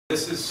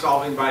This is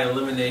solving by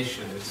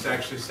elimination. It's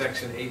actually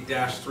section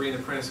 8-3 in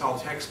the Prentice Hall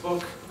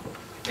textbook.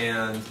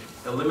 And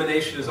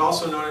elimination is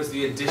also known as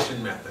the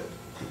addition method.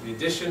 The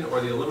addition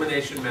or the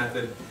elimination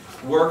method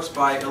works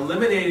by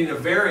eliminating a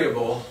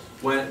variable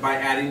by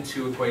adding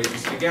two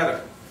equations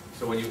together.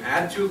 So when you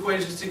add two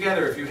equations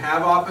together, if you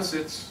have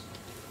opposites,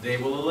 they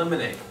will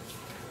eliminate.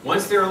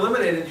 Once they're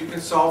eliminated, you can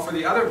solve for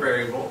the other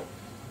variable,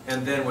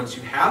 and then once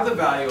you have the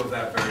value of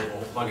that variable,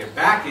 plug it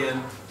back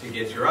in to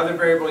get your other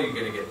variable. You're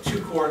going to get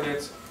two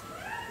coordinates,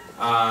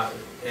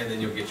 and then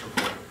you'll get your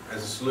point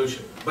as a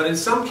solution. But in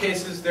some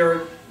cases, there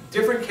are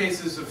different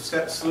cases of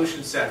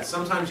solution sets.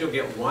 Sometimes you'll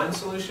get one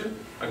solution,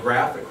 a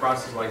graph that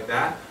crosses like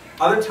that.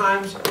 Other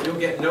times, you'll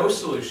get no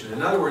solution.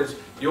 In other words,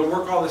 you'll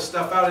work all this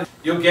stuff out, and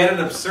you'll get an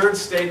absurd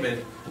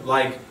statement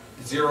like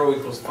 0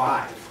 equals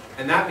 5.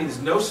 And that means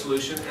no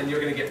solution, and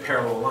you're going to get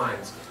parallel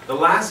lines. The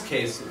last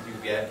case that you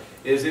get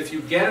is if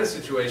you get a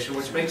situation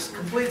which makes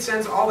complete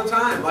sense all the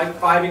time, like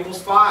 5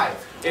 equals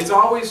 5. It's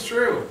always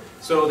true.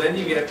 So then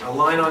you get a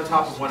line on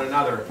top of one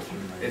another.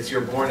 It's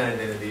your born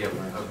identity of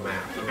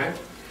math, okay?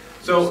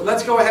 So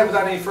let's go ahead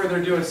without any further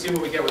ado and see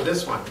what we get with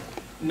this one.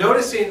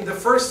 Noticing the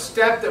first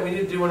step that we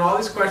need to do in all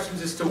these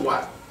questions is to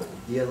what?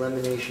 The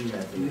elimination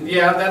method.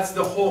 Yeah, that's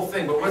the whole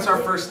thing. But what's our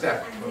first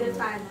step?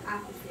 Identify the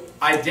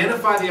opposites.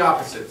 Identify the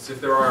opposites,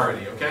 if there are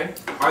any, okay?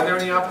 Are there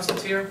any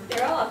opposites here?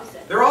 They're all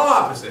opposites. They're all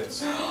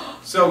opposites.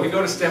 So we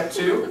go to step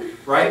 2,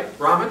 right?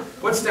 Raman,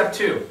 what's step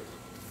 2?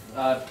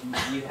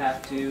 You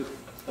have to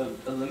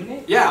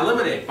eliminate? Yeah,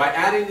 eliminate. By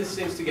adding these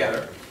things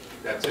together.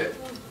 That's it.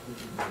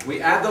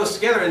 We add those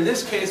together. In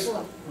this case,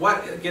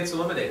 what gets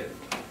eliminated?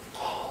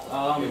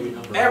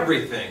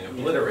 Everything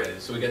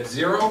obliterated. So we get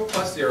 0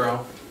 plus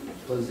 0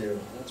 Plus 0.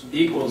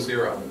 equals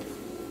 0.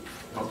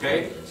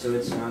 Okay? So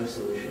it's not a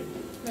solution.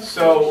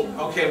 So,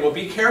 okay, well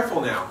be careful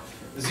now.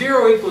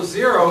 0 equals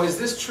 0, is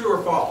this true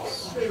or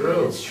false?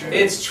 True. It's true.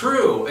 It's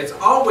true. It's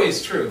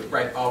always true.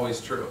 Right, always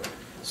true.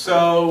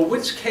 So,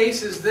 which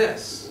case is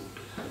this?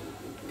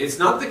 It's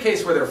not the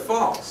case where they're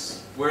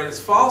false. Where it's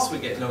false, we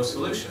get no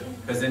solution,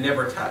 because they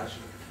never touch.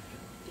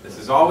 This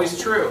is always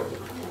true.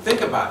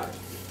 Think about it.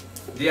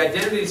 The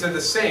identities are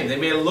the same. They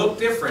may look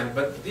different,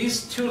 but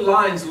these two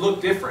lines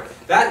look different.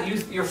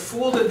 You're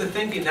fooled into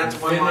thinking that's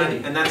one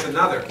line and that's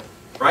another.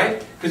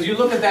 Right? Because you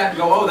look at that and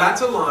go, oh,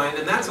 that's a line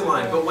and that's a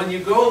line. But when you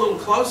go a little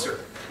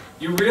closer,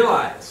 you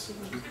realize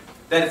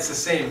that it's the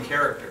same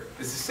character.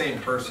 It's the same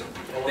person.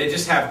 They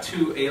just have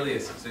two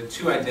aliases,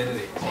 two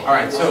identities. All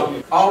right,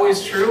 so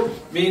always true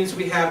means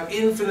we have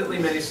infinitely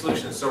many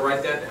solutions. So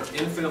write that down,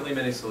 infinitely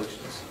many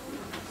solutions.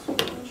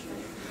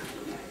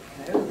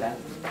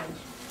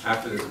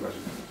 After this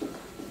question.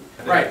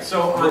 Right,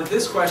 so on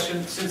this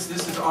question, since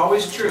this is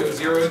always true,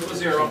 0 equals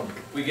 0,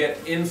 we get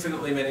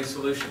infinitely many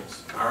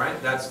solutions. All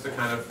right, that's the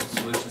kind of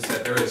solution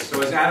set there is.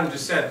 So as Adam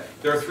just said,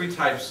 there are 3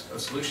 types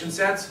of solution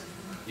sets.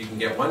 You can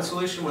get one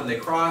solution when they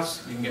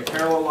cross. You can get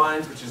parallel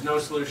lines, which is no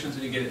solutions,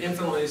 and you get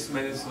infinitely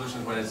many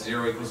solutions when it's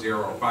 0 equals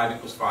 0, or 5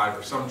 equals 5,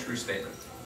 or some true statement.